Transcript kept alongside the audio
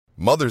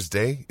Mother's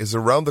Day is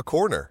around the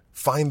corner.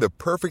 Find the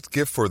perfect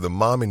gift for the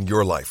mom in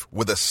your life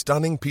with a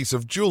stunning piece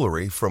of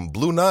jewelry from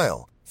Blue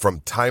Nile.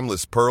 From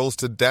timeless pearls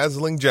to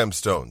dazzling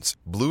gemstones,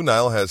 Blue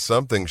Nile has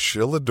something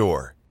she'll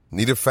adore.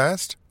 Need it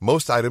fast?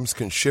 Most items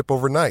can ship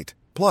overnight.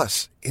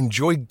 Plus,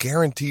 enjoy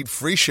guaranteed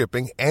free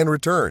shipping and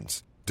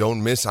returns.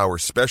 Don't miss our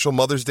special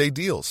Mother's Day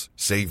deals.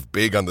 Save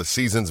big on the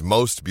season's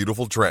most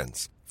beautiful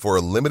trends. For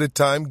a limited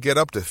time, get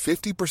up to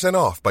 50%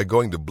 off by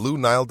going to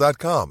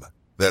BlueNile.com.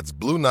 That's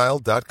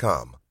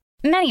BlueNile.com.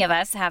 Many of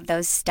us have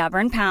those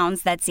stubborn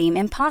pounds that seem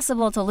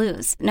impossible to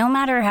lose, no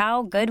matter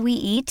how good we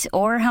eat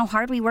or how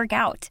hard we work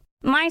out.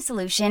 My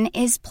solution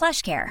is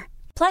PlushCare.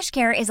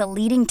 PlushCare is a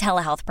leading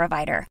telehealth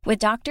provider with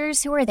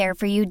doctors who are there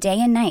for you day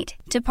and night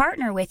to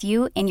partner with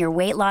you in your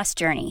weight loss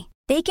journey.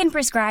 They can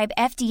prescribe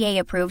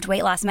FDA-approved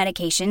weight loss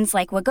medications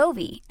like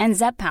Wegovy and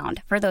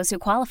Zepbound for those who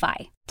qualify.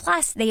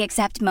 Plus, they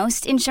accept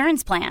most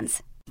insurance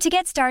plans. To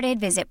get started,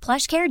 visit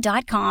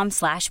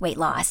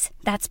plushcare.com/weightloss.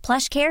 That's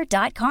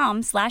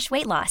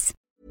plushcare.com/weightloss.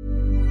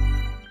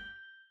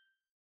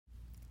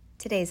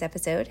 Today's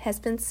episode has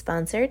been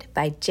sponsored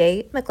by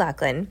J.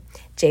 McLaughlin.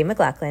 J.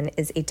 McLaughlin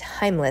is a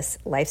timeless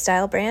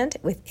lifestyle brand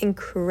with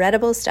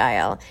incredible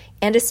style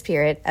and a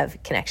spirit of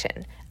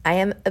connection. I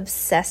am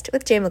obsessed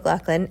with J.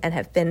 McLaughlin and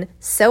have been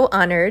so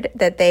honored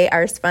that they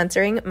are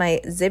sponsoring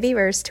my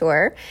Zibbyverse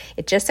tour.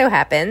 It just so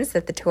happens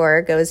that the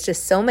tour goes to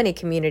so many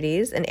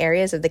communities and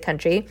areas of the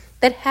country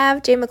that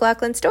have J.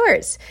 McLaughlin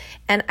stores.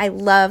 And I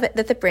love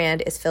that the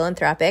brand is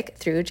philanthropic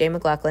through J.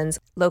 McLaughlin's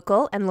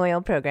local and loyal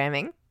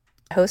programming.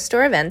 Host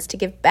store events to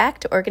give back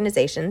to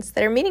organizations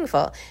that are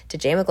meaningful to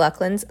J.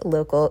 McLaughlin's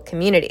local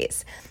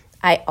communities.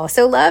 I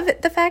also love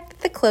the fact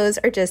that the clothes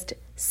are just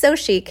so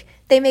chic.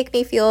 They make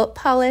me feel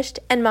polished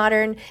and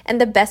modern,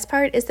 and the best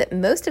part is that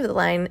most of the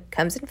line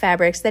comes in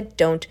fabrics that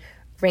don't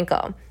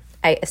wrinkle.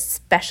 I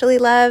especially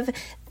love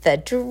the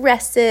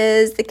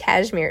dresses, the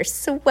cashmere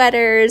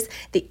sweaters,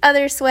 the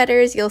other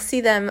sweaters. You'll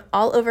see them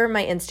all over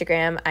my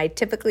Instagram. I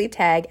typically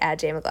tag at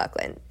J.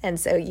 McLaughlin, and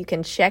so you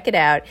can check it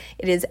out.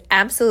 It is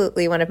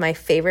absolutely one of my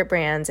favorite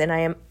brands, and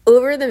I am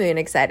over the moon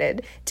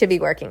excited to be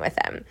working with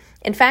them.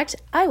 In fact,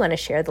 I want to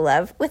share the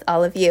love with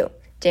all of you.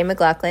 J.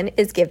 McLaughlin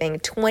is giving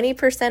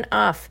 20%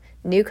 off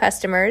new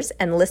customers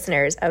and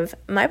listeners of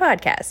my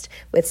podcast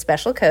with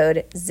special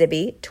code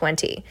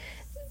ZIBBY20,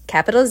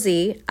 capital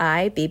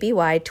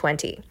ZIBBY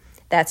 20.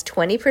 That's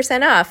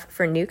 20% off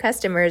for new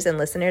customers and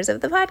listeners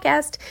of the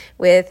podcast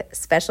with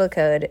special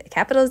code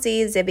capital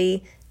Z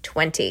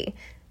ZIBBY20.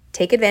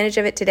 Take advantage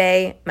of it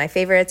today. My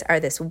favorites are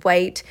this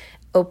white,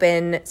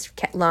 open,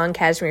 long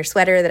cashmere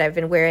sweater that I've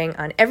been wearing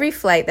on every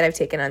flight that I've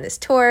taken on this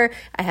tour.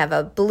 I have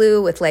a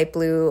blue with light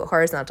blue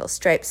horizontal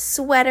striped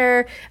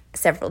sweater,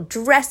 several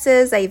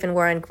dresses I even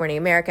wore on Good Morning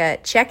America.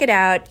 Check it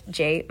out,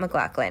 J.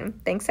 McLaughlin.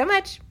 Thanks so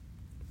much.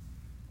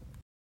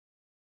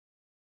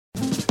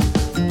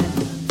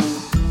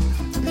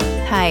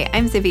 Hi,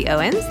 I'm Zibby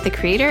Owens, the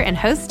creator and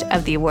host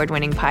of the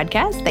award-winning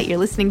podcast that you're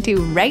listening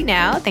to right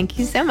now. Thank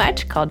you so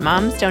much, called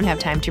Moms Don't Have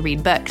Time to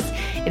Read Books.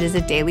 It is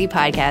a daily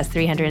podcast,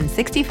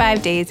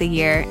 365 days a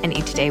year, and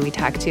each day we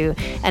talk to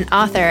an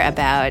author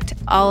about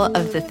all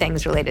of the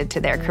things related to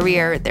their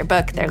career, their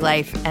book, their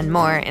life, and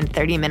more in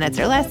 30 minutes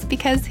or less,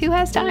 because who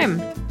has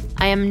time?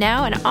 I am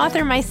now an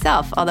author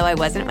myself, although I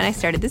wasn't when I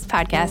started this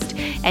podcast,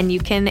 and you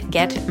can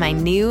get my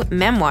new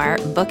memoir,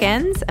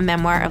 Bookends, a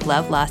memoir of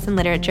love, loss, and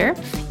literature,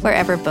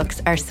 wherever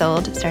books are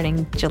sold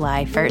starting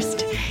July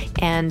 1st,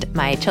 and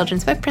my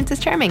children's book, Princess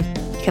Charming.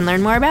 You can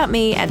learn more about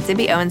me at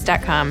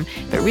zibbyowens.com,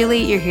 but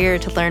really you're here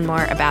to learn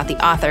more about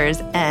the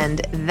authors, and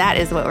that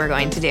is what we're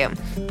going to do.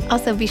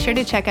 Also, be sure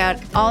to check out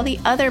all the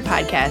other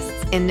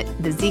podcasts in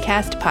the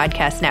Zcast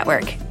Podcast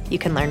Network. You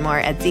can learn more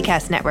at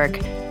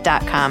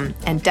zcastnetwork.com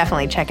and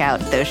definitely check out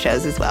those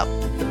shows as well.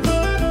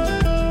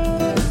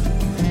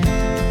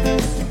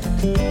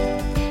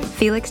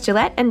 Felix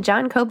Gillette and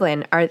John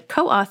Koblin are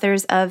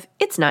co-authors of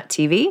It's Not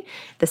TV,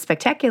 The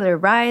Spectacular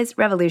Rise,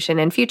 Revolution,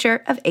 and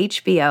Future of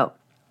HBO.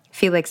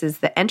 Felix is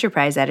the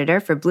enterprise editor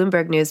for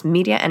Bloomberg News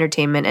Media,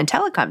 Entertainment, and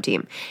Telecom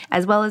team,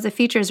 as well as a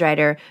features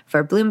writer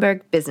for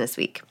Bloomberg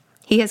Businessweek.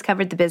 He has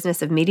covered the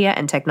business of media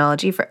and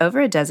technology for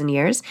over a dozen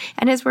years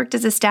and has worked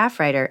as a staff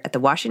writer at the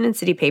Washington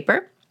City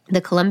Paper,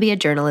 the Columbia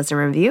Journalism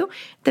Review,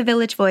 the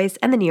Village Voice,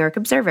 and the New York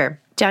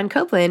Observer. John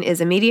Koblin is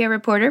a media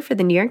reporter for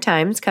the New York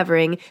Times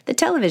covering the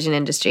television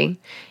industry.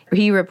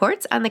 He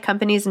reports on the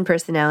companies and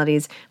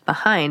personalities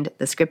behind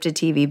the scripted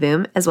TV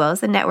boom, as well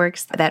as the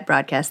networks that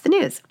broadcast the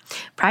news.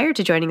 Prior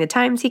to joining the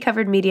Times, he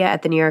covered media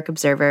at the New York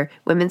Observer,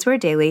 Women's Wear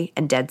Daily,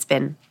 and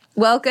Deadspin.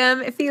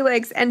 Welcome,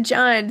 Felix and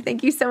John.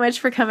 Thank you so much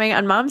for coming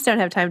on Moms Don't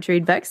Have Time to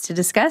Read Books to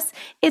discuss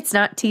It's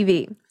Not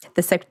TV,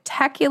 the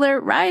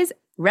spectacular rise,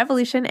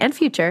 revolution, and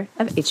future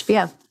of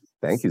HBO.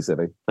 Thank you,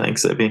 Zibby.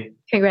 Thanks, Zibby.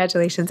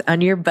 Congratulations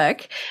on your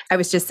book. I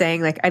was just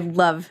saying, I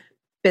love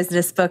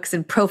business books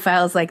and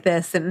profiles like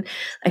this. And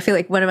I feel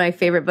like one of my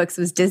favorite books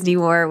was Disney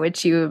War,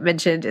 which you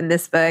mentioned in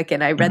this book.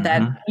 And I read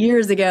that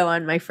years ago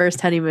on my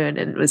first honeymoon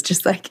and was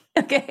just like,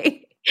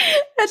 okay,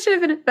 That should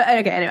have been, but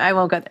okay, anyway, I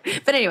won't go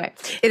there. But anyway,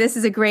 this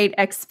is a great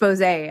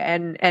expose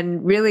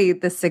and really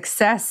the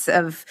success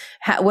of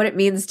what it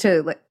means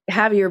to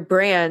have your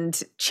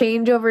brand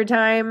change over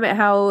time,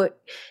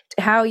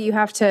 how you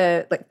have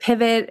to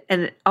pivot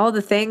and all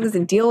the things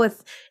and deal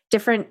with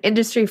different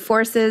industry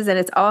forces. And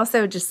it's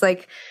also just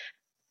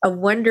a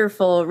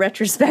wonderful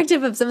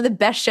retrospective of some of the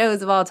best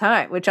shows of all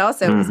time, which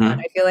also was fun.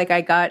 I feel like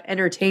I got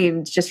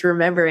entertained just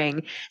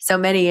remembering so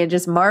many and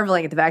just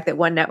marveling at the fact that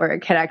one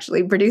network had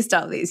actually produced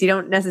all of these. You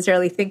don't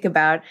necessarily think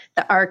about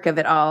the arc of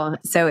it all.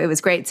 So it was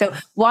great. So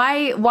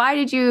why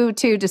did you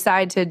two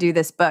decide to do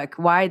this book?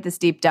 Why this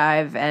deep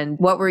dive, and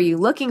what were you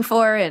looking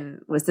for? And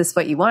was this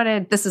what you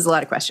wanted? This is a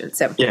lot of questions.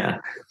 So yeah,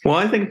 well,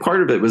 I think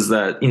part of it was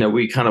that,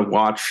 we kind of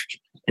watched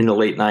in the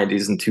late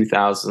 90s and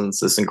 2000s,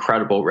 this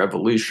incredible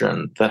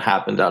revolution that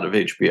happened out of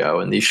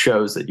HBO and these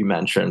shows that you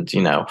mentioned,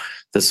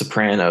 The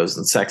Sopranos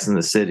and Sex and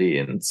the City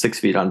and 6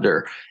 Feet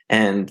Under,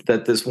 and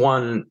that this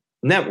one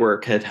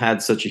network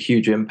had such a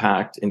huge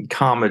impact in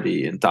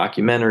comedy and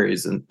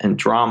documentaries and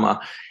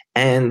drama.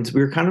 And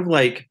we were kind of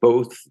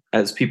both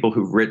as people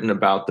who've written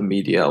about the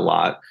media a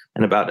lot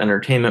and about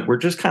entertainment, we're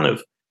just kind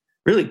of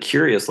really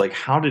curious,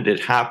 how did it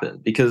happen?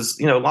 Because,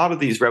 a lot of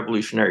these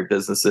revolutionary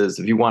businesses,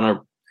 if you want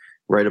to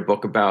write a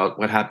book about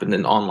what happened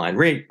in online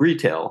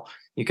retail,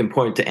 you can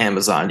point to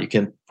Amazon, you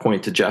can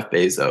point to Jeff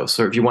Bezos.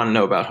 Or if you want to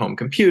know about home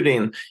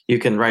computing, you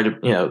can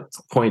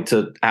point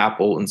to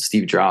Apple and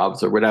Steve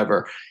Jobs or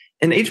whatever.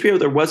 In HBO,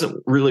 there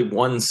wasn't really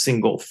one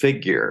single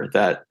figure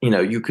that,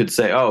 you could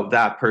say, oh,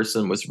 that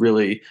person was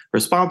really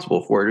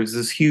responsible for it. It was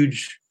this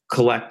huge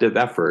collective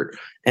effort,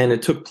 and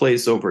it took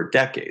place over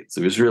decades.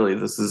 It was really,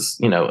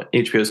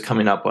 HBO is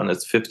coming up on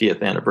its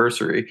 50th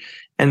anniversary.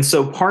 And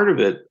so part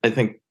of it, I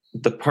think,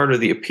 the part of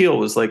the appeal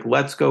was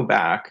let's go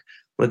back.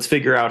 Let's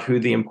figure out who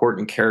the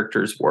important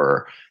characters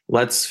were.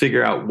 Let's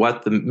figure out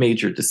what the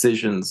major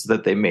decisions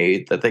that they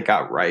made that they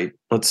got right.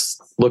 Let's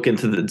look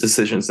into the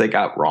decisions they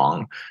got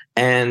wrong.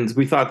 And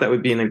we thought that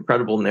would be an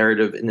incredible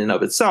narrative in and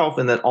of itself.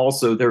 And that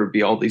also there would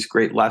be all these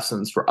great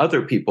lessons for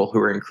other people who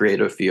are in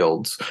creative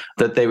fields,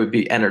 that they would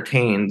be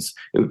entertained.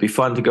 It would be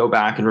fun to go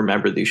back and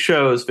remember these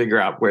shows, figure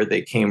out where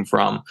they came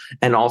from,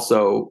 and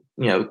also,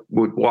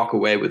 would walk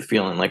away with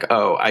feeling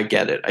oh, I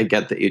get it. I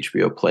get the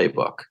HBO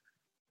playbook.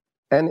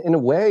 And in a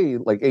way,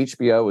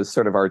 HBO is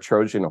sort of our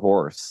Trojan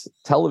horse.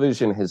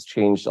 Television has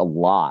changed a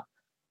lot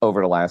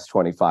over the last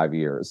 25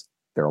 years.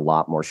 There are a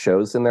lot more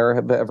shows than there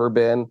have ever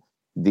been.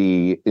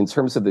 In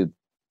terms of the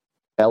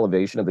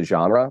elevation of the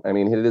genre,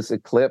 it has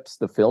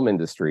eclipsed the film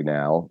industry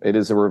now. It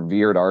is a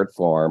revered art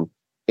form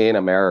in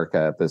America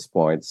at this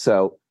point.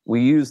 So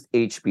we used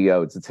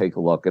HBO to take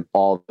a look at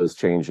all those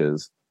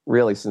changes,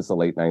 really since the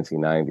late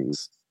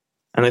 1990s.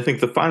 And I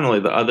think finally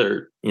the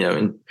other,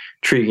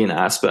 intriguing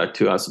aspect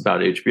to us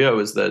about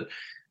HBO is that,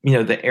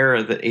 the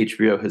era that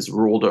HBO has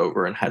ruled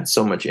over and had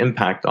so much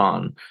impact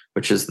on,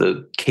 which is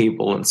the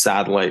cable and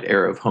satellite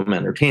era of home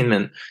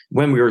entertainment.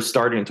 When we were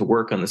starting to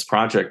work on this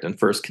project and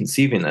first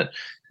conceiving it,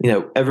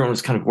 everyone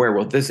was kind of aware,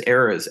 well, this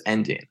era is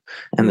ending.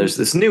 And there's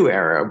this new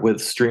era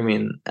with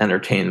streaming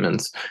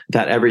entertainments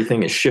that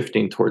everything is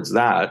shifting towards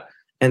that.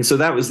 And so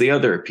that was the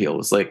other appeal,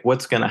 is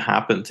what's going to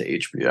happen to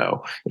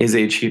HBO? Is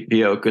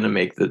HBO going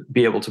to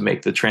be able to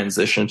make the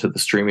transition to the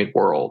streaming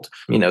world?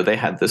 They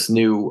had this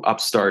new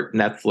upstart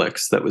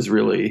Netflix that was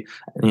really,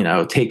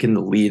 taking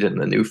the lead in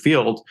the new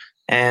field.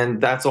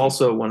 And that's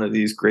also one of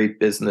these great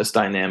business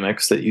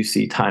dynamics that you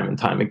see time and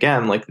time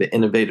again, like the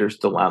innovator's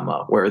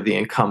dilemma, where the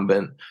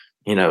incumbent,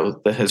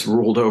 that has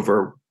ruled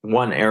over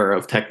one era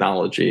of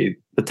technology,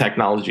 the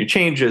technology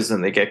changes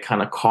and they get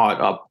kind of caught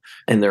up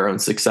in their own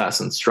success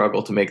and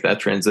struggle to make that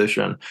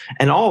transition.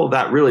 And all of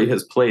that really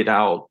has played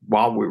out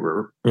while we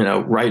were,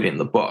 writing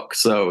the book.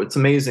 So it's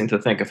amazing to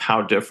think of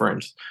how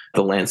different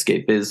the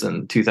landscape is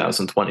in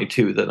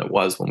 2022 than it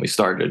was when we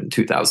started in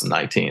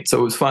 2019. So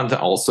it was fun to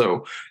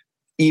also,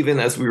 even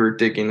as we were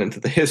digging into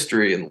the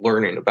history and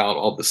learning about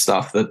all the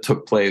stuff that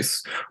took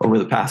place over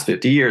the past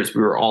 50 years,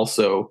 we were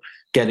also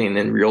getting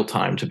in real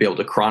time to be able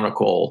to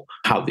chronicle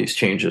how these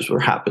changes were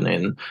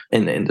happening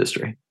in the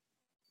industry.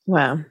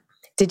 Wow.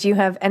 Did you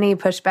have any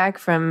pushback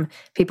from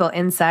people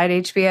inside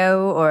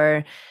HBO,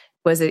 or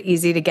was it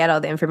easy to get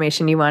all the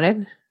information you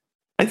wanted?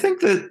 I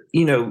think that,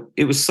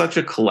 it was such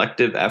a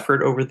collective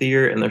effort over the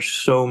year, and there's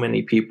so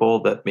many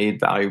people that made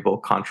valuable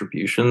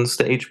contributions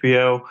to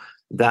HBO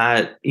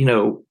that,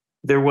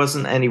 there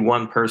wasn't any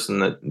one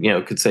person that,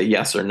 could say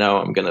yes or no,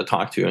 I'm going to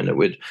talk to you, and it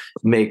would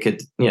make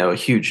it, a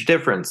huge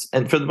difference.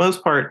 And for the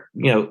most part,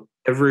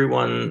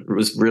 everyone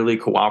was really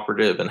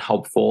cooperative and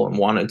helpful and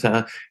wanted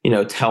to,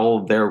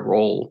 tell their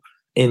role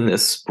in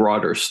this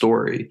broader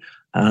story.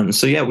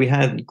 So yeah, we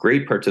had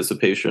great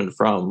participation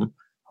from,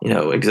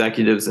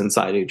 executives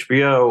inside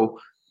HBO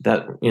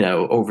that,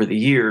 over the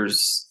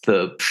years,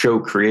 the show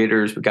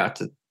creators, we got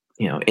to,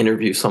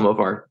 interview some of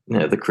our,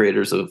 the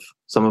creators of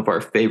some of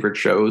our favorite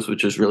shows,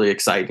 which is really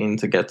exciting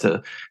to get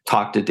to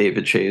talk to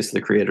David Chase,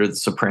 the creator of The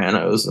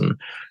Sopranos, and,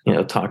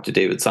 talk to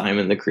David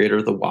Simon, the creator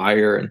of The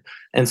Wire.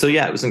 And so,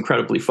 yeah, it was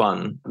incredibly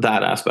fun,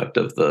 that aspect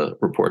of the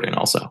reporting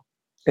also.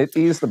 It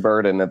eased the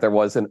burden that there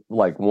wasn't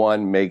like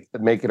one make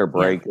it or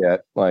break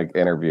it like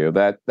interview.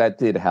 That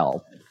did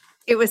help.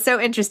 It was so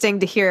interesting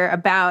to hear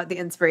about the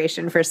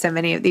inspiration for so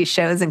many of these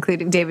shows,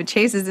 including David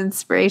Chase's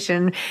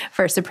inspiration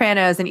for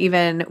Sopranos, and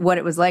even what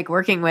it was like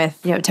working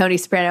with, Tony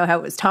Soprano, how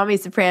it was Tommy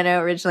Soprano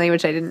originally,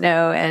 which I didn't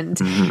know.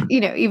 And,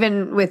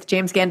 even with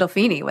James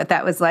Gandolfini, what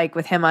that was like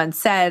with him on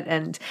set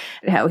and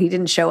how he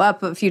didn't show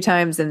up a few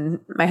times. And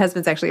my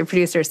husband's actually a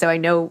producer, so I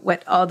know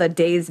what all the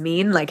days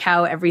mean, like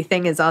how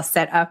everything is all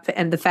set up.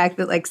 And the fact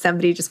that like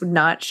somebody just would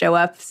not show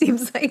up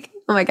seems like,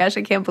 oh my gosh,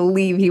 I can't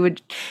believe he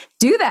would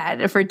do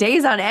that for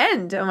days on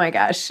end. Oh my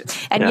gosh.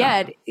 And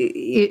yet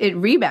it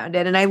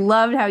rebounded. And I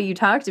loved how you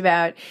talked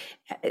about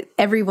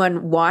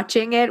everyone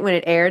watching it when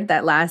it aired,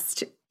 that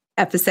last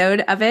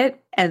episode of it.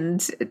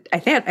 And I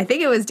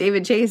think it was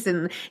David Chase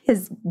and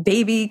his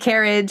baby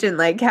carriage and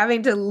like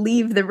having to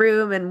leave the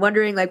room and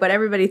wondering like what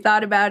everybody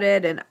thought about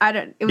it. And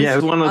it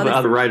was one of the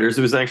other writers.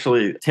 It was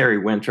actually Terry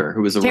Winter,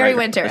 who was a writer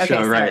Winter. For the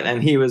show, right?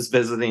 And he was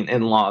visiting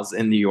in-laws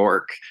in New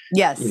York.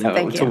 Yes,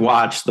 to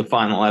watch the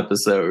final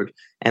episode.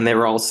 And they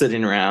were all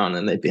sitting around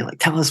and they'd be like,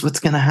 tell us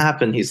what's going to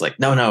happen. He's like,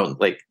 no,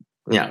 like,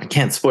 I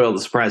can't spoil the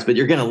surprise, but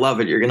you're going to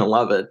love it. You're going to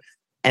love it.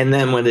 And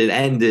then when it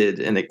ended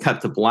and it cut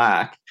to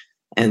black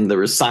and there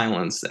was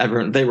silence,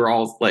 they were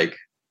all like,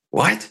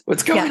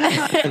 what's going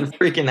on? And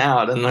freaking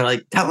out. And they're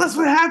like, tell us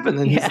what happened.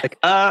 And he's like,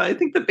 I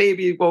think the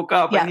baby woke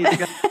up. I need to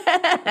go.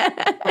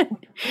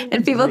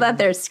 And people thought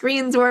their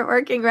screens weren't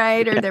working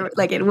right, or they were,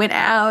 like it went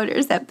out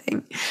or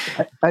something.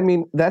 I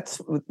mean, that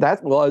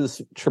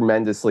was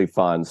tremendously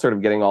fun, sort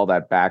of getting all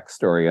that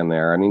backstory in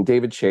there. I mean,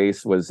 David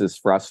Chase was this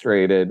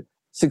frustrated,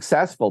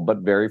 successful, but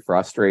very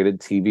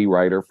frustrated TV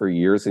writer for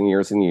years and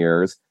years and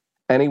years.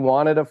 And he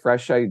wanted a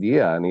fresh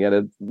idea. And he had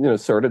a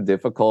sort of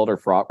difficult or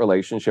fraught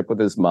relationship with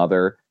his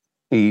mother.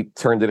 He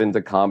turned it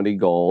into comedy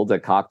gold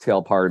at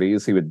cocktail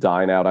parties. He would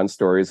dine out on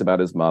stories about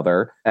his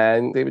mother.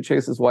 And David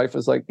Chase's wife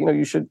was like,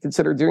 you should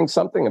consider doing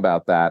something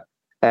about that.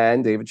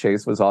 And David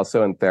Chase was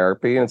also in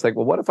therapy. And it's like,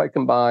 well, what if I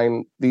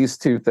combine these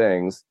two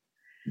things?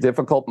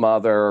 Difficult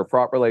mother,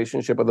 fraught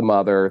relationship with the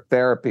mother,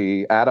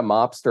 therapy, add a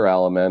mobster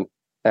element,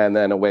 and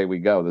then away we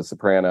go. The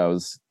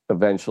Sopranos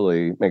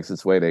eventually makes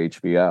its way to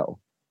HBO.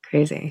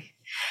 Crazy.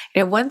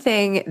 One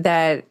thing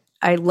that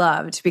I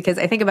loved, because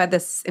I think about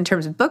this in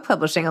terms of book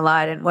publishing a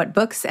lot and what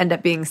books end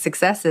up being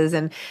successes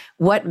and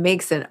what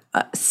makes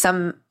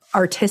some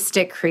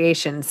artistic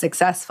creation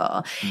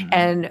successful. Mm-hmm.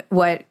 And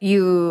what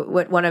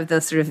one of the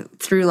sort of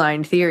through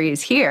line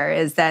theories here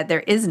is that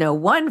there is no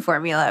one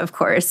formula, of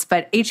course,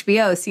 but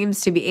HBO seems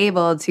to be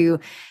able to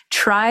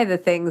try the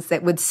things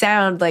that would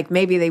sound like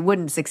maybe they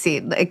wouldn't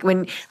succeed.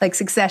 Like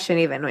Succession,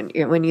 even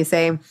when you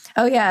say,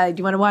 oh yeah, do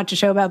you want to watch a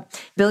show about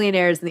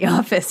billionaires in the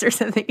office or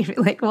something? You'd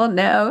be like, well,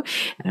 no,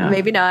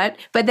 maybe not.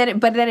 But then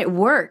it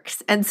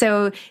works. And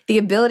so the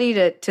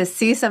ability to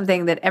see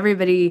something that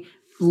everybody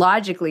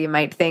logically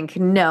might think,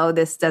 no,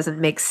 this doesn't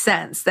make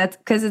sense. That's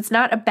because it's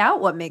not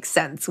about what makes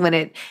sense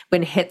when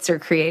hits are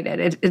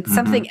created. It's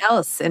something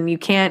else, and you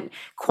can't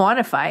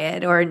quantify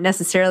it or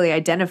necessarily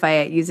identify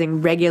it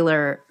using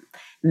regular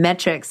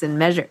metrics and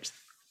measures.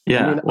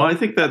 Yeah. Well, I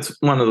think that's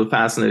one of the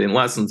fascinating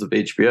lessons of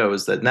HBO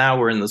is that now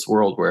we're in this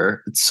world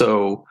where it's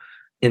so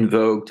in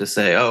vogue to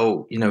say,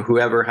 oh,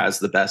 whoever has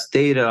the best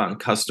data on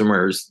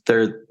customers,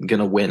 they're going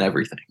to win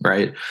everything,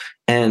 right?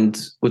 And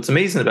what's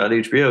amazing about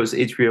HBO is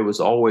HBO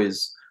was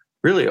always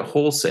really a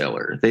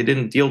wholesaler. They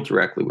didn't deal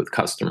directly with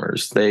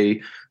customers.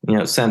 They,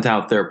 sent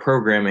out their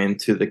programming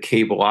to the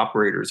cable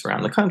operators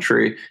around the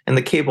country, and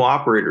the cable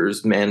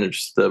operators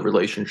managed the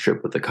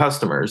relationship with the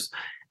customers.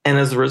 And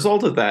as a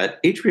result of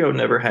that, HBO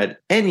never had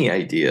any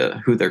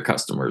idea who their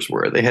customers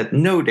were. They had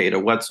no data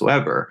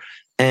whatsoever.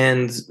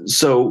 And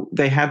so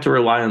they had to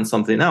rely on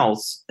something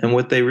else. And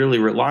what they really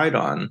relied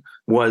on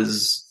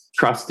was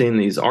trusting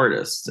these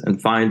artists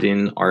and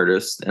finding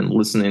artists and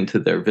listening to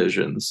their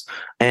visions.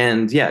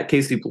 And yeah,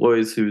 Casey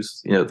Bloys,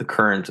 who's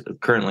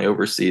currently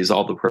oversees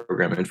all the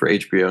programming for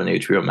HBO and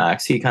HBO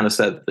Max, he kind of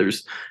said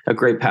there's a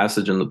great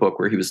passage in the book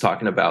where he was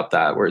talking about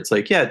that, where it's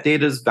like, yeah,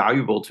 data is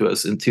valuable to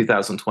us in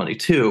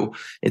 2022.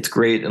 It's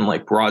great in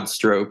like broad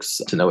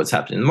strokes to know what's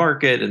happening in the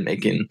market and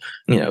making,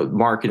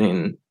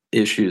 marketing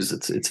issues.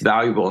 It's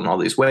valuable in all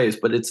these ways,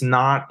 but it's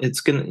not,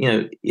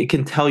 it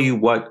can tell you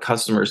what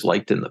customers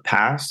liked in the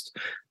past,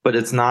 but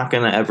it's not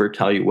going to ever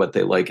tell you what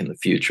they like in the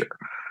future.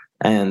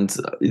 And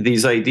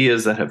these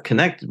ideas that have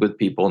connected with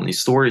people and these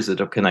stories that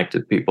have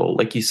connected people,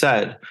 like you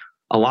said,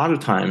 a lot of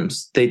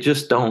times they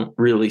just don't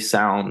really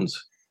sound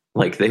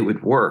like they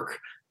would work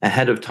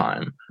ahead of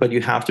time. But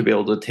you have to be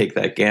able to take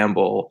that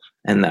gamble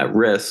and that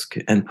risk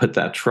and put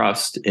that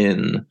trust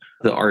in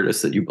the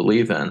artists that you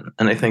believe in.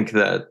 And I think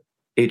that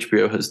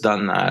HBO has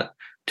done that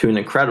to an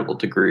incredible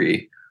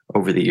degree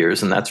over the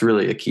years. And that's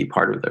really a key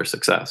part of their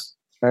success.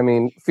 I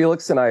mean,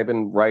 Felix and I have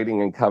been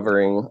writing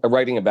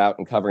about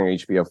and covering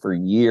HBO for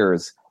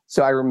years.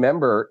 So I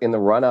remember in the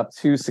run-up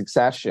to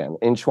Succession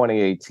in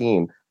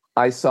 2018,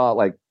 I saw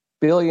like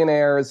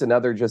Billionaires,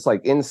 another just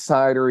like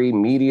insidery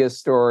media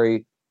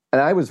story.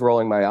 And I was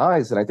rolling my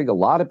eyes, and I think a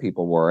lot of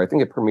people were. I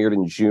think it premiered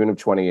in June of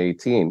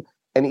 2018.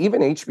 And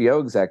even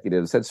HBO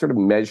executives had sort of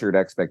measured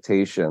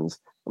expectations.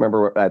 I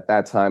remember at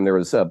that time, there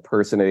was a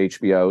person at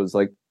HBO who was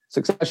like,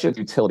 Succession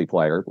utility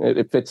player.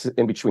 It fits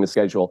in between a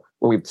schedule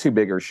where we have two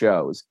bigger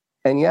shows.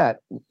 And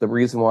yet, the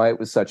reason why it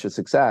was such a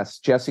success,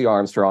 Jesse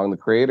Armstrong, the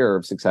creator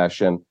of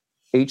Succession,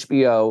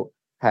 HBO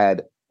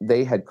had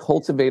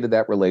cultivated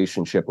that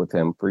relationship with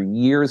him for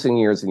years and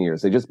years and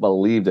years. They just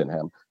believed in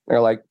him.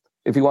 They're like,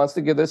 if he wants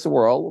to give this a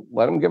whirl,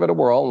 let him give it a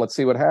whirl and let's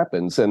see what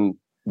happens. And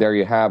there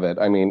you have it.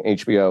 I mean,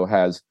 HBO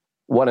has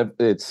one of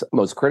its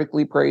most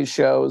critically praised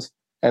shows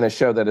and a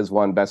show that has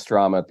won Best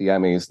Drama at the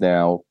Emmys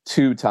now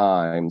 2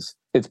 times.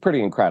 It's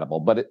pretty incredible,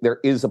 but there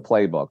is a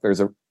playbook.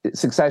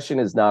 Succession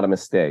is not a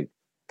mistake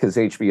because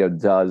HBO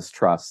does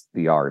trust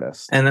the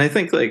artist. And I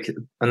think like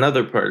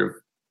another part of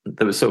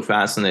that was so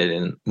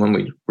fascinating when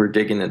we were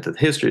digging into the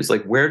history is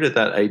like, where did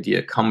that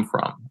idea come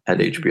from at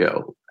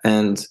HBO?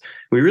 And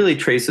we really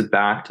trace it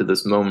back to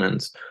this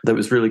moment that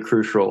was really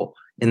crucial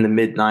in the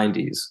mid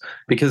 90s,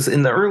 because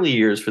in the early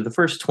years, for the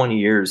first 20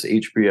 years,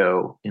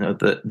 HBO,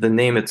 the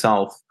name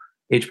itself,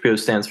 HBO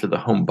stands for the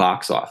home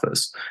box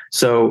office.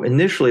 So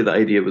initially the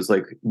idea was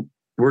like,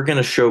 we're going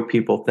to show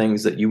people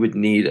things that you would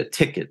need a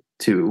ticket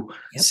to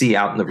see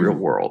out in the real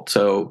world.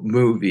 So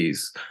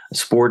movies,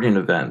 sporting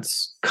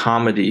events,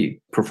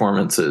 comedy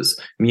performances,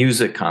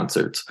 music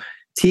concerts.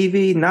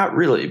 TV, not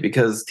really,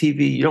 because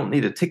TV, you don't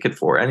need a ticket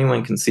for.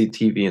 Anyone can see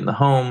TV in the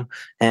home.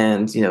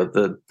 And,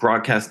 the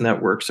broadcast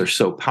networks are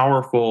so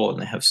powerful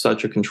and they have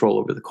such a control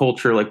over the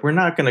culture. Like, we're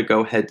not going to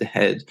go head to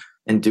head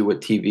and do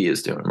what TV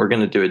is doing. We're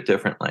going to do it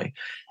differently.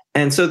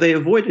 And so they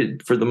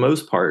avoided, for the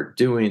most part,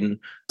 doing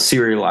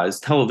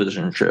serialized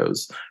television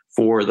shows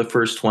for the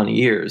first 20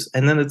 years.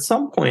 And then at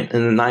some point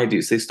in the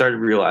 90s, they started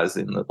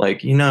realizing that,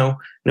 like, no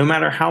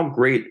matter how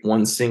great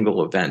one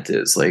single event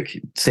is,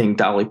 like seeing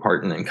Dolly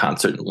Parton in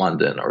concert in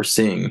London or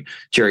seeing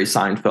Jerry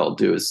Seinfeld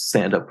do his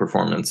stand-up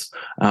performance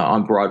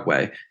on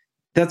Broadway,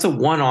 that's a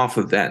one-off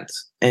event.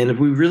 And if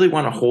we really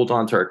want to hold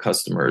on to our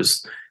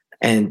customers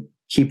and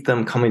keep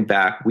them coming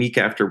back week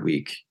after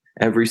week,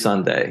 every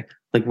Sunday,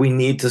 like, we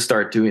need to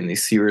start doing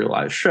these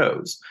serialized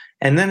shows.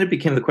 And then it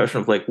became the question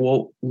of like,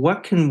 well,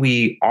 what can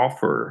we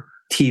offer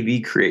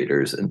TV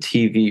creators and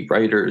TV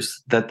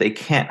writers that they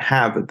can't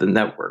have at the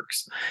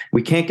networks?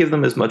 We can't give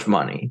them as much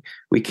money.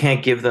 We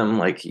can't give them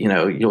like,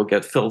 you'll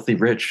get filthy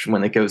rich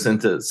when it goes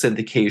into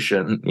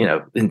syndication,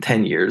 in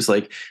 10 years.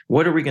 Like,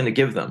 what are we going to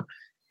give them?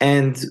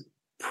 And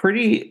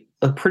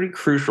a pretty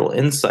crucial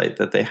insight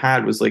that they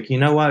had was like, you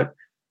know what?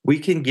 We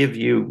can give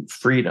you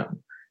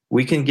freedom.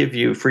 We can give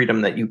you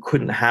freedom that you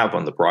couldn't have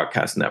on the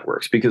broadcast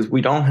networks because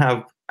we don't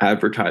have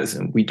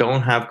advertising. We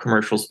don't have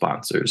commercial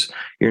sponsors.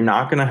 You're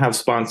not going to have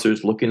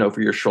sponsors looking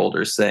over your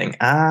shoulder saying,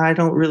 I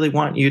don't really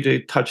want you to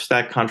touch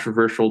that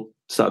controversial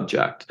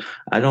subject.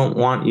 I don't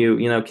want you,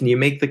 can you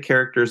make the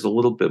characters a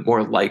little bit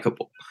more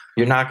likable?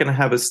 You're not going to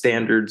have a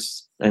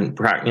standards and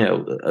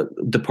a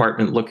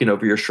department looking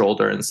over your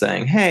shoulder and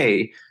saying,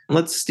 hey,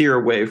 let's steer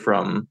away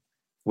from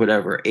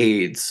whatever,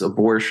 AIDS,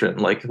 abortion,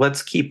 like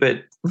let's keep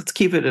it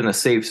in a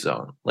safe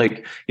zone.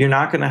 Like, you're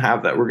not going to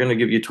have that. We're going to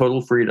give you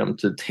total freedom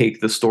to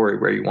take the story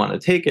where you want to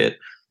take it.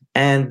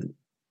 And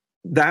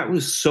that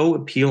was so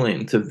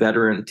appealing to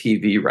veteran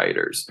TV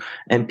writers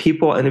and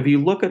people. And if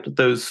you look at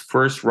those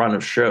first run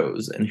of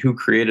shows and who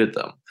created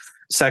them,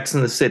 Sex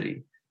and the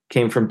City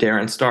came from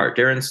Darren Star.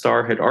 Darren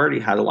Star had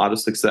already had a lot of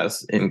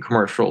success in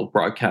commercial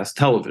broadcast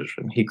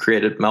television. He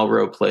created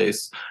Melrose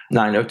Place,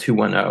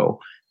 90210.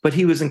 But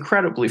he was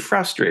incredibly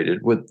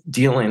frustrated with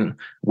dealing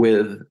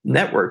with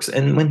networks.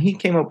 And when he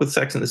came up with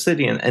Sex and the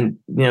City and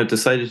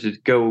decided to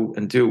go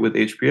and do it with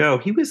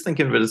HBO, he was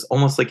thinking of it as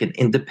almost like an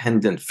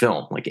independent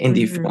film, like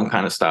indie film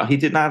kind of style. He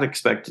did not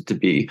expect it to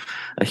be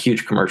a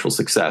huge commercial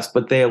success,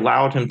 but they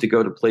allowed him to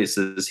go to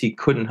places he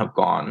couldn't have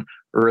gone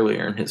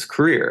earlier in his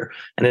career.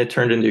 And it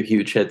turned into a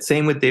huge hit.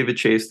 Same with David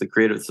Chase, the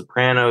creator of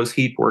Sopranos.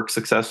 He worked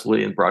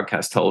successfully in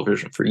broadcast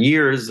television for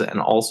years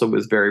and also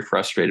was very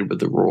frustrated with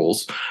the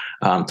rules.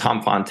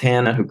 Tom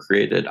Fontana, who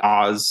created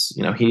Oz,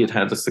 he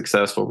had a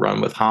successful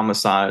run with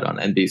Homicide on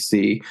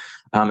NBC.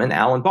 And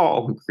Alan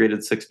Ball, who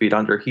created 6 Feet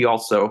Under, he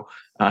also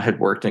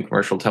had worked in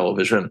commercial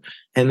television.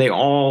 And they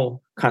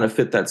all kind of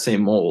fit that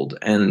same mold.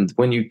 And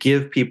when you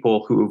give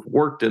people who have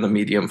worked in the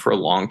medium for a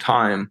long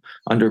time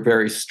under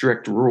very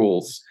strict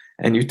rules,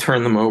 and you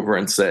turn them over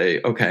and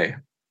say, okay,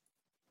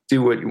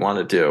 do what you want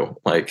to do,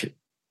 like,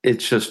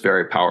 it's just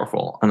very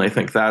powerful. And I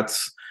think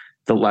that's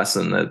the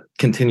lesson that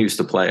continues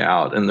to play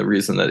out and the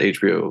reason that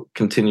HBO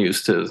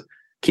continues to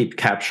keep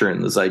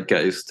capturing the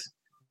zeitgeist,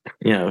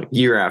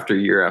 year after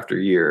year after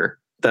year.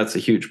 That's a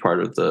huge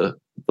part of the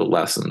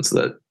lessons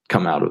that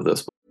come out of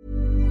this.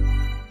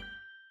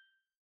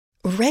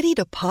 Ready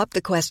to pop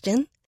the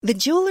question? The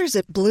jewelers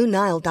at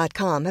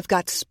BlueNile.com have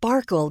got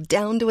sparkle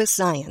down to a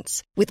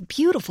science with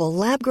beautiful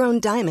lab-grown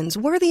diamonds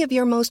worthy of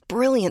your most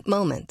brilliant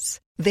moments.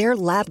 Their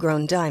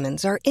lab-grown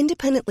diamonds are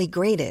independently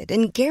graded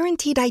and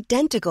guaranteed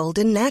identical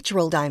to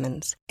natural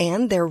diamonds,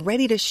 and they're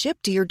ready to ship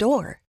to your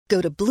door. Go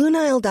to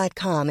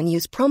BlueNile.com and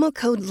use promo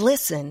code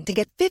LISTEN to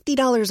get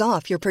 $50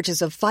 off your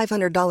purchase of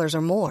 $500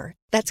 or more.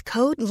 That's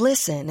code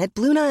LISTEN at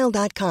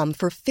BlueNile.com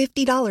for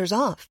 $50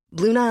 off.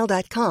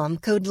 BlueNile.com,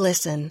 code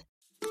LISTEN.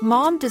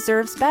 Mom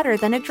deserves better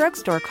than a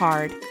drugstore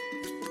card.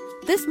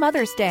 This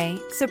Mother's Day,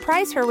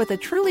 surprise her with a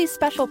truly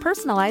special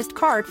personalized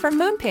card from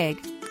Moonpig.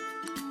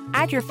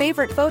 Add your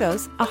favorite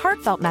photos, a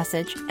heartfelt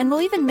message, and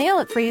we'll even mail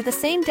it for you the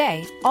same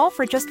day, all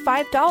for just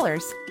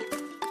 $5.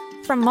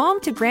 From mom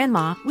to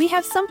grandma, we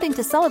have something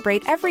to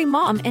celebrate every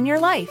mom in your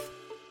life.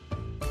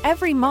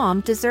 Every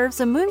mom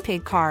deserves a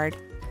Moonpig card.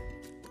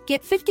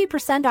 Get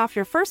 50% off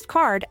your first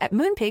card at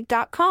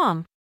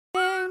Moonpig.com.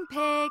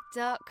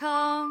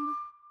 Moonpig.com.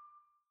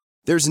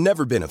 There's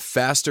never been a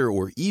faster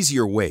or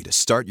easier way to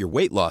start your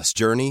weight loss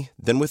journey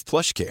than with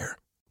PlushCare.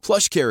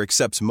 PlushCare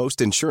accepts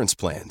most insurance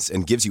plans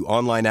and gives you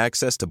online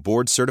access to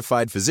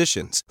board-certified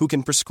physicians who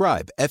can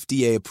prescribe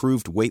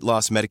FDA-approved weight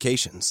loss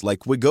medications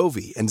like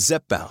Wegovy and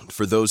Zepbound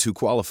for those who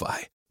qualify.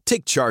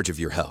 Take charge of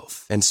your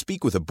health and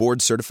speak with a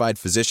board-certified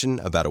physician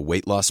about a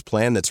weight loss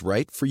plan that's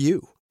right for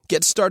you.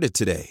 Get started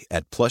today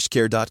at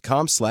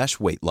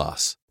plushcare.com/weight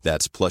loss.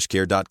 That's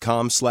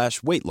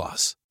plushcare.com/weight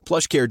loss.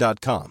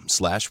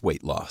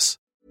 plushcare.com/weight loss.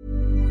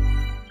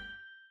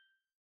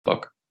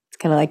 Book. It's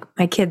kind of like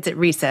my kids at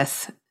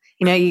recess.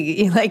 You know,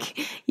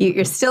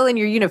 you're still in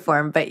your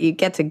uniform, but you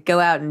get to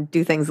go out and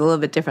do things a little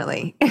bit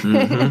differently.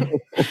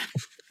 Mm-hmm.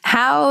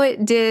 How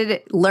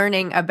did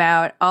learning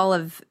about all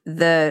of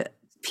the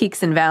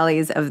peaks and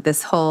valleys of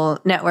this whole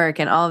network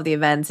and all of the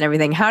events and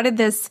everything, how did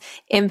this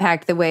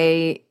impact the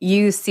way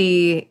you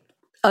see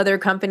other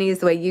companies,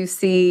 the way you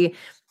see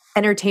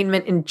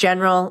entertainment in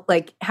general?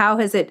 Like, how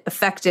has it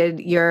affected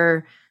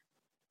your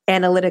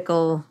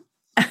analytical,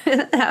 how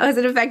has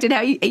it affected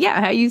how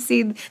you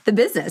see the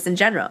business in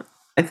general?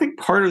 I think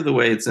part of the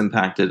way it's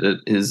impacted it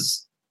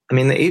is, I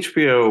mean, the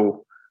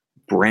HBO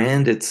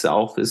brand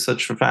itself is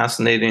such a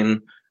fascinating,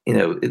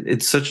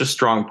 it's such a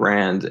strong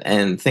brand,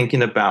 and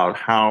thinking about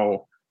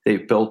how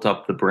they've built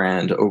up the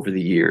brand over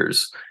the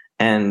years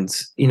and,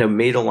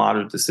 made a lot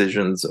of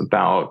decisions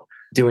about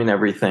doing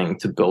everything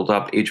to build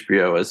up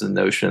HBO as a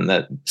notion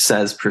that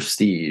says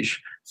prestige,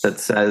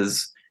 that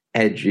says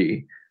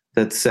edgy,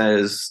 that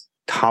says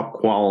top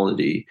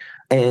quality.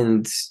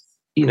 And,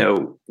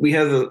 we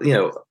have,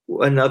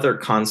 another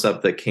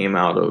concept that came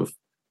out of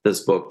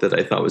this book that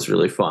I thought was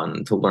really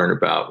fun to learn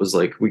about was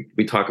like, we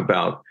talk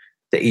about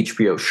the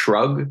HBO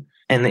shrug,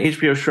 and the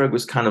HBO shrug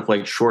was kind of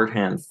like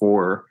shorthand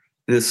for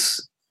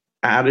this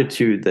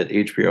attitude that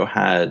HBO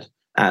had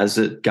as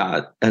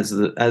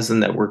the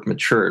network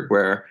matured,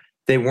 where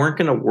they weren't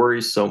going to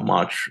worry so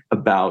much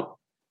about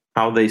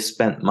how they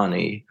spent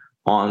money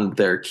on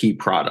their key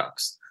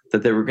products,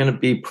 that they were going to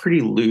be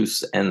pretty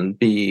loose and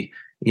be,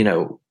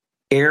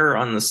 err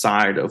on the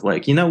side of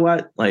like, you know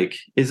what, like,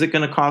 is it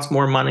going to cost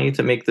more money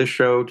to make this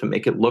show, to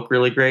make it look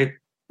really great?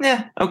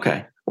 Yeah,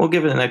 okay. We'll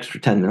give it an extra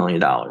 $10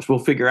 million. We'll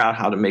figure out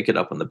how to make it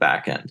up on the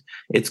back end.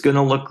 It's going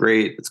to look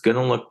great. It's going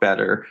to look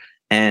better.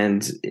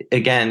 And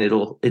again,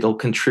 it'll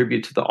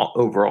contribute to the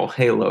overall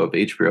halo of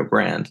HBO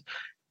brand.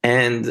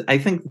 And I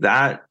think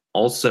that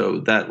also,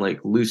 that like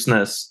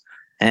looseness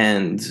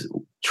and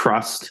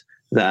trust,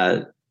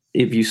 that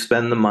if you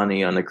spend the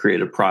money on a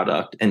creative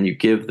product and you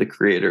give the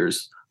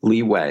creators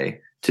leeway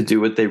to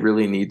do what they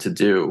really need to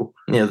do.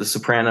 The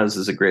Sopranos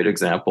is a great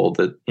example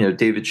that,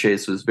 David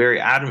Chase was very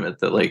adamant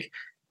that like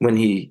when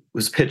he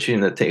was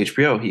pitching it to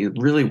HBO, he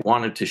really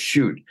wanted to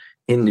shoot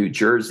in New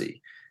Jersey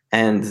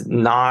and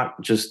not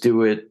just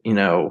do it,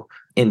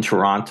 in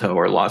Toronto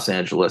or Los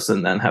Angeles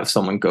and then have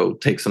someone go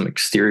take some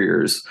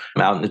exteriors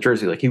out in New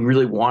Jersey. Like he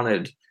really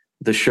wanted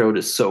the show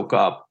to soak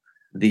up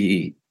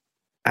the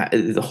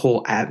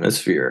whole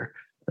atmosphere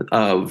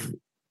of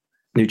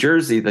New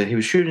Jersey that he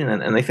was shooting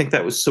in. And I think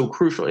that was so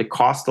crucial. It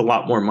cost a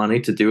lot more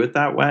money to do it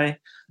that way,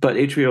 but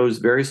HBO was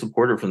very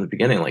supportive from the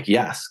beginning. Like,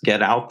 yes,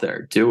 get out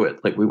there, do it.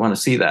 Like, we want to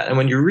see that. And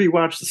when you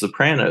rewatch The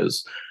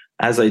Sopranos,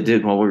 as I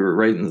did while we were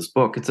writing this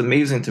book, it's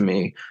amazing to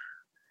me,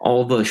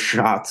 all the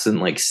shots and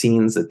like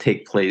scenes that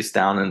take place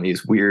down in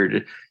these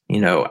weird,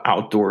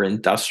 outdoor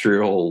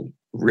industrial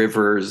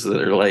rivers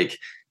that are like,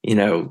 and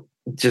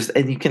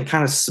you can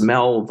kind of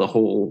smell the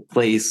whole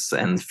place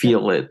and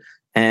feel it.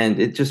 And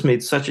it just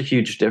made such a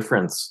huge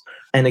difference.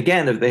 And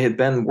again, if they had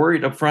been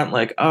worried up front,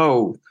 like,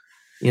 oh,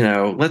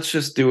 let's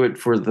just do it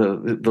for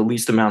the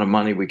least amount of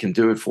money we can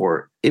do it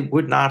for, it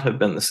would not have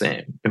been the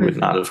same. It would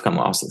not have come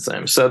off the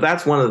same. So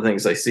that's one of the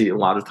things I see a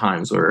lot of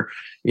times where,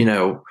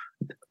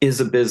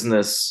 is a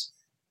business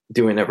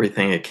doing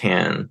everything it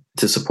can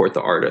to support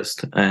the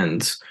artist?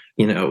 And,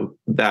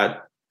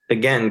 that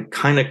again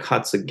kind of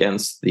cuts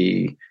against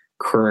the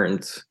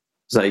current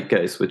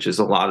zeitgeist, which is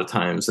a lot of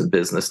times in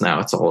business now,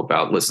 it's all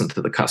about listen to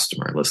the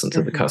customer.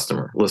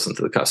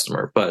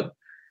 But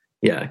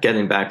yeah,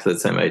 getting back to the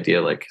same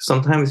idea, like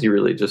sometimes you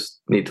really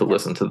just need to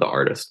listen to the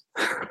artist.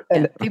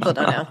 And people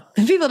don't know.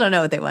 People don't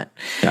know what they want.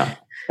 Yeah.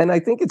 And I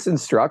think it's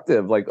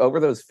instructive, like over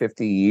those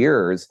 50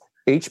 years,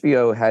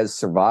 HBO has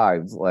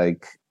survived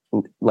like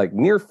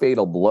near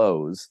fatal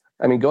blows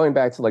I mean, going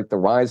back to like the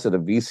rise of the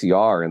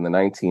VCR in the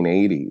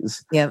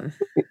 1980s. Yeah.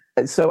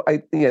 So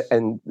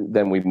and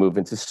then we move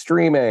into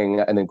streaming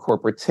and then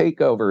corporate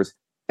takeovers.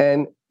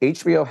 And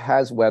HBO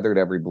has weathered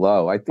every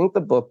blow. I think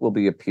the book will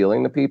be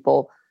appealing to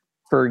people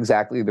for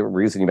exactly the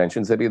reason you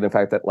mentioned, Zibby, the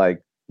fact that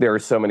like there are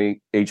so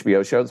many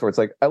HBO shows where it's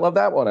like, I love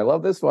that one, I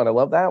love this one, I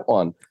love that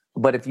one.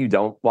 But if you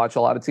don't watch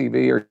a lot of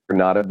TV or you're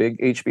not a big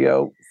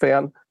HBO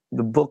fan,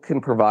 the book can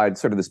provide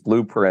sort of this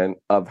blueprint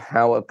of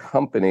how a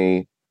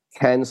company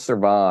can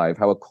survive,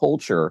 how a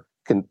culture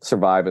can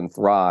survive and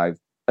thrive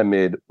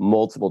amid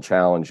multiple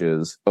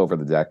challenges over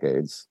the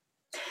decades.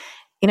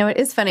 You know, it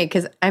is funny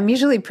because I'm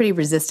usually pretty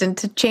resistant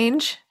to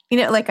change. You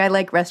know, like I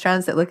like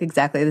restaurants that look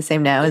exactly the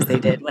same now as they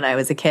did when I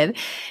was a kid.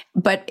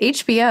 But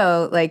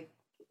HBO, like,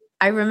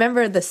 I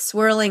remember the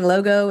swirling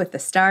logo with the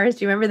stars.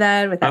 Do you remember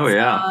that? With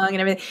that song and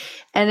everything.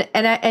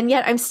 And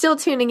yet I'm still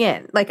tuning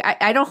in. Like,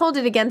 I don't hold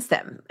it against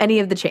them, any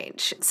of the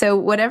change. So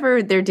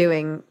whatever they're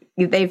doing,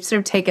 they've sort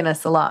of taken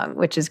us along,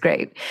 which is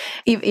great.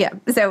 Yeah.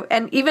 So,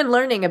 and even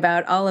learning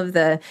about all of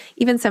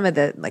even some of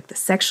the, like the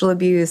sexual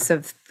abuse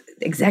of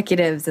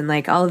executives and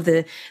like all of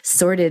the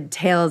sordid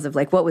tales of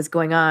like what was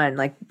going on,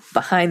 like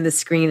behind the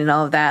screen and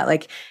all of that,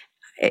 like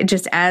it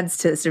just adds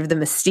to sort of the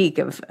mystique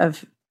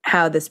of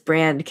how this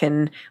brand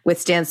can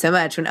withstand so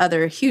much when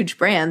other huge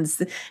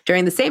brands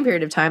during the same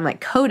period of time, like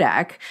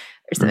Kodak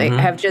or something,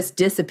 have just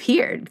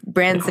disappeared.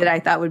 Brands that I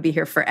thought would be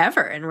here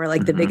forever and were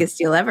like the biggest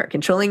deal ever,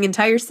 controlling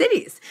entire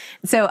cities.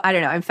 So I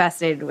don't know. I'm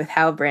fascinated with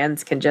how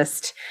brands can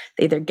just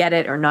either get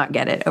it or not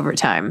get it over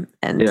time.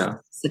 And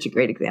such a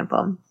great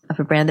example of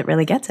a brand that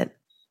really gets it.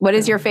 What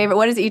is your favorite?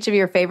 What is each of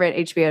your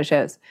favorite HBO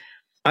shows?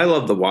 I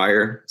love The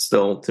Wire.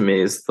 Still, to me,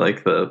 is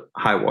like the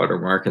high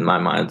watermark in my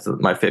mind.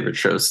 My favorite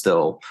show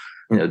still,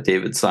 you know,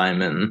 David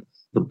Simon,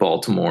 the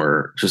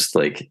Baltimore, just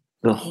like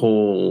the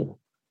whole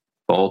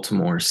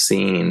Baltimore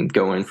scene,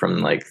 going from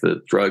like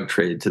the drug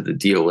trade to the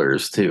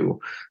dealers to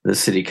the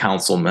city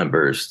council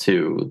members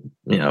to,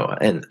 you know,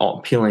 and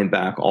peeling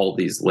back all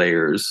these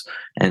layers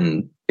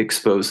and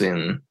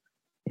exposing,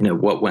 you know,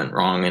 what went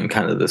wrong in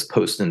kind of this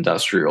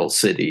post-industrial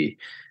city.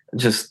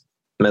 Just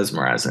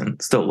mesmerizing.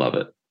 Still love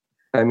it.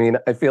 I mean,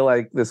 I feel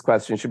like this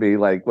question should be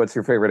like, what's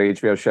your favorite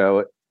HBO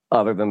show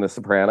other than The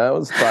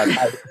Sopranos?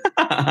 But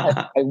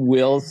I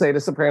will say The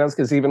Sopranos,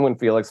 because even when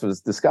Felix was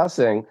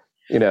discussing,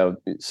 you know,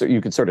 so you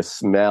could sort of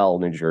smell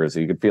New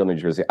Jersey. You could feel New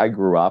Jersey. I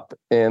grew up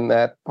in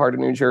that part of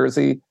New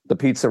Jersey. The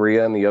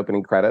pizzeria in the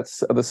opening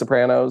credits of The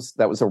Sopranos,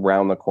 that was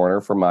around the corner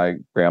from my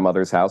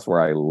grandmother's house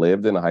where I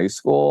lived in high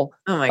school.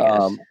 Oh my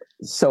gosh.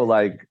 So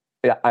like,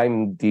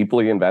 I'm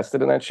deeply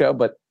invested in that show.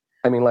 But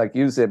I mean, like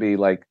you, Zibby,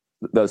 like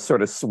the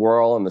sort of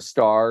swirl and the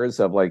stars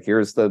of like,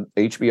 here's the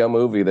HBO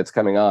movie that's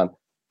coming on.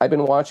 I've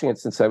been watching it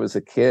since I was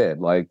a kid.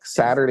 Like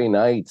Saturday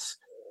nights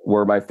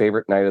were my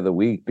favorite night of the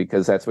week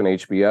because that's when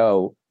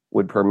HBO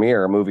would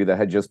premiere a movie that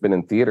had just been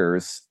in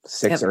theaters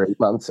 6 or 8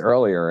 months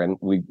earlier. And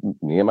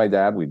me and my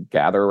dad, we'd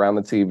gather around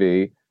the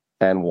TV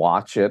and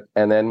watch it.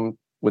 And then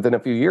within a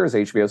few years,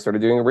 HBO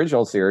started doing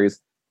original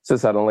series. So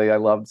suddenly I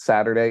loved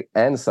Saturday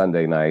and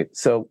Sunday night.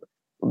 So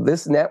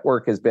this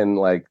network has been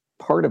like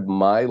part of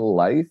my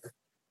life,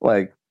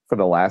 like for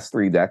the last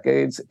 3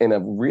 decades in a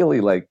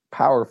really like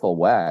powerful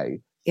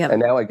way. Yep.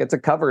 And now I get to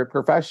cover it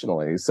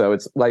professionally. So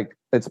it's like,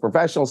 it's a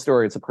professional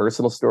story. It's a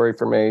personal story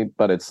for me,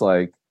 but it's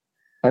like,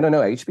 I don't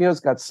know, HBO's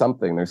got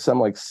something. There's some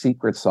like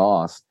secret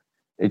sauce.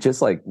 It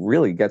just like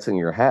really gets in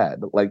your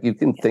head. Like you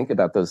can think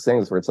about those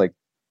things where it's like,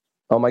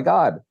 oh my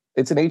God,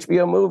 it's an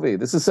HBO movie.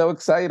 This is so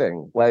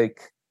exciting. Like,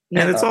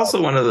 and it's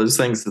also one of those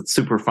things that's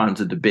super fun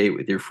to debate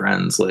with your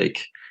friends.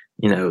 Like,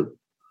 you know,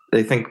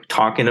 they think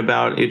talking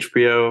about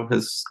HBO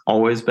has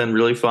always been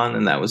really fun.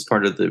 And that was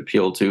part of the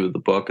appeal to the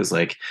book, is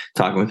like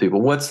talking with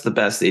people. What's the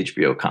best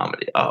HBO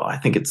comedy? Oh, I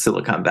think it's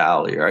Silicon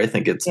Valley, or I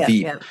think it's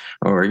Veep,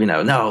 or, you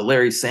know, no,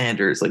 Larry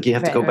Sanders. Like you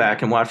have to go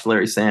back and watch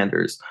Larry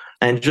Sanders.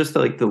 And just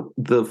like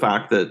the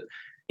fact that,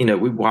 you know,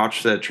 we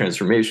watched that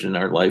transformation in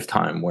our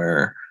lifetime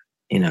where,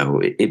 you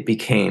know, it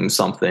became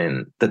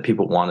something that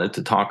people wanted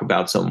to talk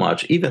about so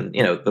much. Even,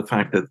 you know, the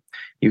fact that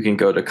you can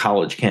go to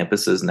college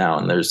campuses now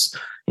and there's,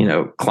 you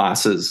know,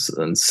 classes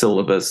and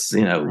syllabus,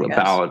 you know,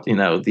 about, you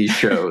know, these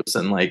shows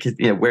and like,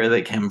 you know, where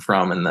they came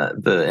from and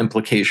the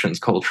implications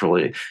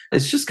culturally.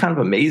 It's just kind of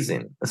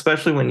amazing,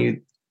 especially when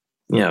you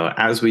know,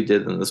 as we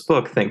did in this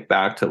book, think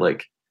back to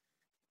like,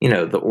 you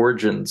know, the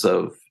origins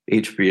of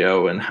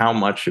HBO and how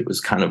much it was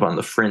kind of on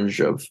the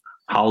fringe of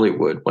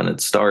Hollywood when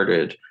it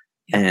started.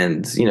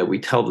 And, you know, we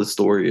tell the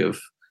story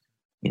of,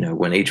 you know,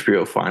 when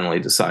HBO finally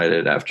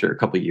decided after a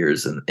couple of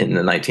years in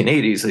the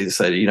 1980s, they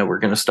decided, you know, we're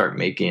going to start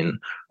making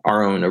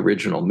our own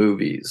original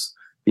movies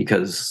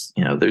because,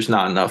 you know, there's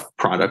not enough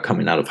product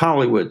coming out of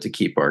Hollywood to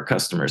keep our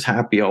customers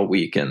happy all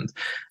week. And,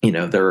 you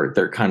know,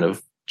 they're kind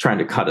of trying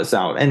to cut us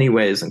out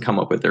anyways and come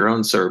up with their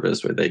own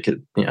service where they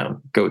could, you know,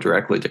 go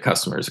directly to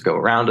customers, go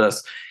around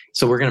us.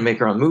 so we're going to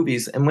make our own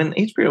movies. And when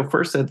HBO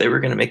first said they were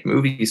going to make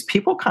movies,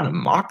 people kind of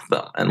mocked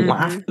them and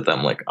laughed at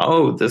them like,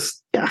 oh,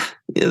 those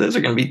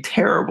are going to be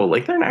terrible.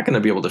 Like, they're not going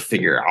to be able to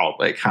figure out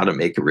like how to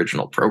make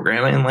original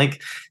programming.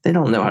 Like, they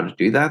don't know how to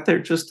do that. They're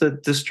just a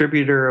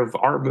distributor of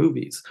our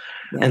movies.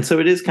 Yeah. And so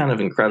it is kind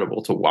of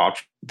incredible to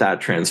watch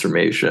that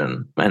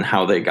transformation and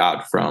how they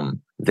got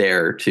from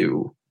there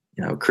to,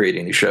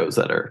 creating these shows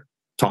that are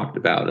talked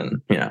about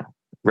and,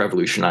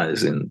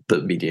 revolutionizing the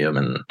medium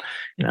and,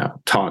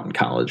 taught in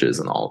colleges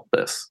and all of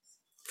this.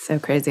 So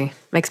crazy.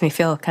 Makes me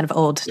feel kind of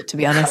old, to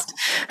be honest.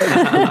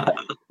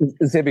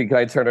 Zibby, can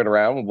I turn it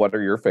around? What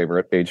are your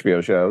favorite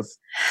HBO shows?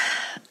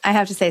 I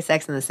have to say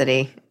Sex and the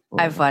City.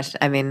 I've watched,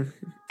 I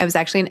was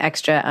actually an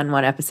extra on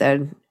one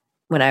episode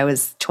when I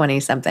was 20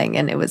 something,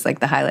 and it was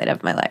like the highlight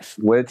of my life.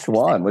 Which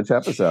one? Which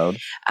episode?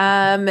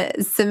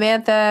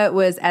 Samantha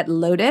was at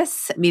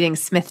Lotus meeting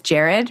Smith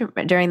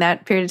Jerrod during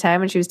that period of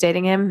time when she was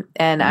dating him.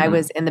 And I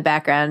was in the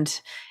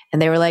background,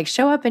 and they were like,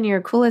 show up in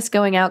your coolest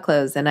going out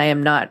clothes. And I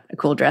am not a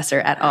cool dresser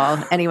at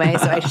all. Anyway,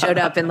 so I showed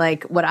up in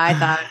like what I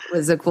thought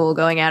was a cool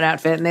going out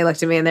outfit. And they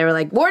looked at me and they were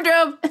like,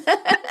 wardrobe.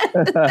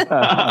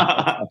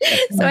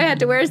 So I had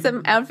to wear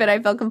some outfit I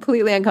felt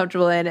completely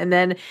uncomfortable in. And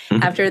then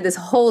after this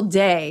whole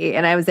day,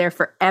 and I was there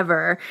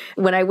forever,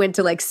 when I went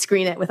to like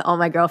screen it with all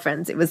my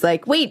girlfriends, it was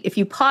like, wait, if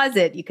you pause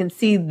it, you can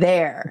see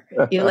there.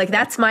 Like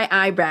that's my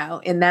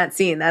eyebrow in that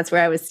scene. That's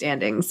where I was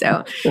standing.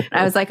 So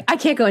I was like, I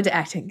can't go into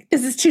acting.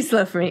 This is too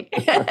slow for me.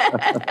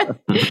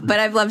 But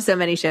I've loved so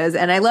many shows,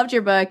 and I loved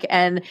your book,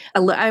 and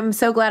I'm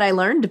so glad I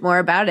learned more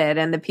about it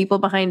and the people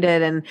behind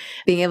it, and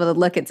being able to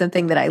look at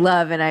something that I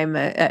love, and I'm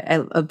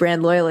a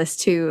brand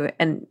loyalist too,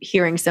 and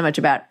hearing so much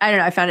about, I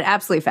don't know, I found it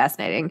absolutely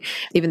fascinating,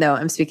 even though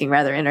I'm speaking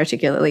rather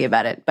inarticulately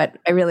about it, but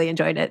I really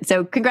enjoyed it.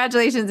 So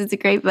congratulations. It's a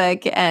great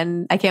book,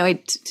 and I can't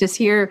wait to just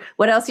hear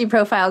what else you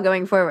profile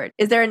going forward.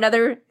 Is there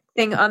another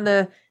thing on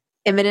the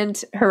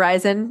imminent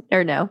horizon,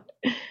 or no?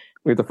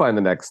 We have to find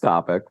the next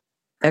topic.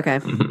 Okay.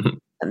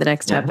 The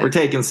next topic. We're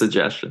taking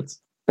suggestions.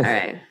 All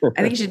right.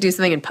 I think you should do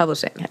something in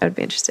publishing. I would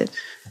be interested.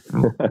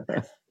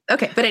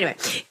 Okay. But anyway,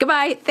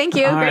 goodbye. Thank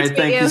you. All right.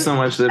 Thank you so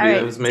much, Libby.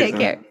 It was amazing. Take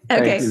care.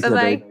 Okay.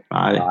 Bye-bye.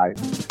 Bye.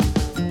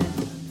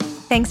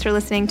 Thanks for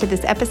listening to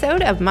this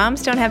episode of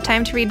Moms Don't Have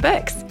Time to Read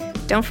Books.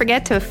 Don't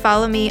forget to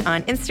follow me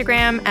on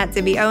Instagram at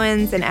Zibby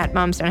Owens and at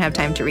Moms Don't Have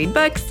Time to Read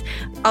Books.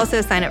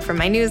 Also sign up for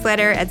my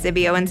newsletter at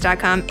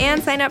zibbyowens.com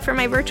and sign up for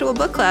my virtual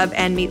book club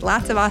and meet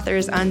lots of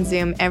authors on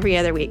Zoom every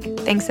other week.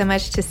 Thanks so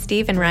much to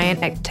Steve and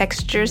Ryan at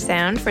Texture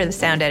Sound for the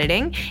sound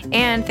editing.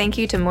 And thank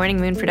you to Morning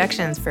Moon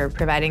Productions for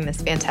providing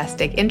this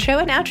fantastic intro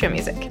and outro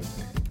music.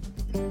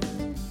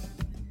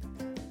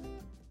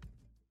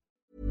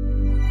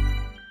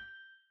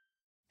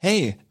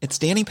 Hey, it's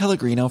Danny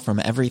Pellegrino from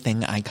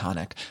Everything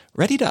Iconic.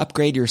 Ready to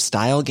upgrade your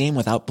style game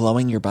without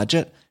blowing your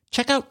budget?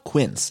 Check out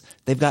Quince.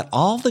 They've got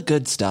all the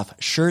good stuff,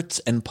 shirts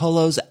and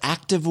polos,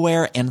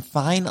 activewear, and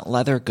fine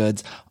leather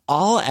goods,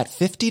 all at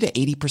 50 to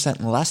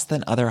 80% less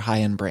than other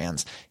high-end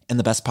brands. And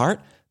the best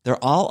part?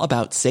 They're all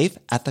about safe,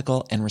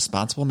 ethical, and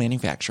responsible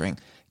manufacturing.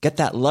 Get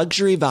that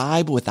luxury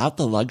vibe without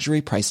the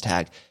luxury price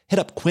tag. Hit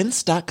up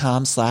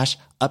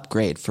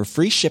quince.com/upgrade for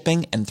free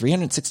shipping and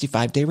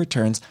 365-day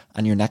returns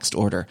on your next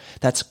order.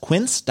 That's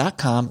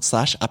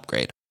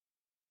quince.com/upgrade.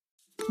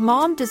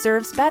 Mom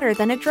deserves better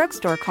than a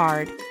drugstore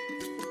card.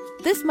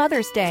 This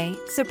Mother's Day,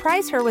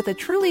 surprise her with a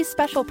truly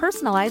special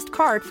personalized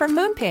card from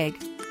Moonpig.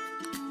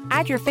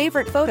 Add your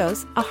favorite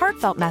photos, a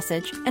heartfelt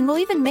message, and we'll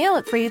even mail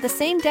it for you the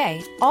same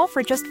day, all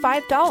for just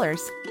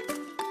 $5.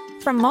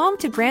 From mom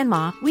to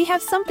grandma, we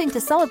have something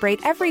to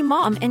celebrate every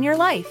mom in your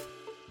life.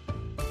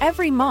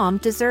 Every mom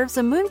deserves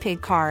a Moonpig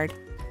card.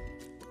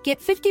 Get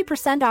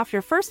 50% off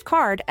your first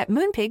card at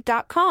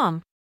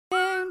Moonpig.com.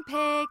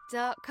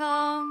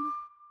 Moonpig.com.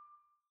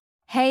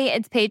 Hey,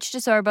 it's Paige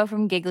DeSorbo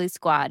from Giggly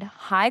Squad.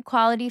 High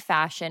quality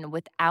fashion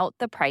without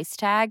the price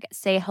tag.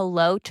 Say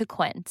hello to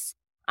Quince.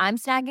 I'm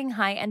snagging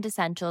high-end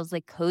essentials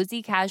like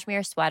cozy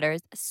cashmere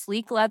sweaters,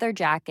 sleek leather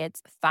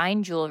jackets,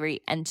 fine jewelry,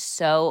 and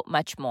so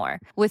much more.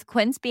 With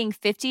Quince being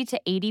 50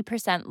 to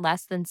 80%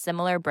 less than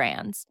similar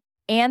brands.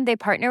 And they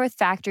partner with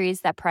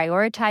factories that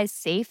prioritize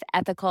safe,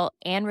 ethical,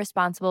 and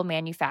responsible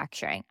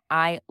manufacturing.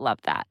 I love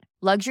that.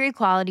 Luxury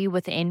quality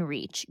within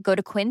reach. Go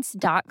to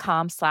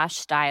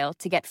quince.com/style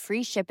to get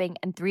free shipping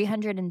and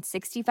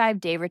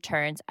 365-day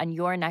returns on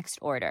your next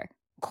order.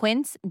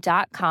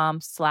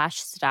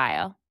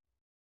 Quince.com/style.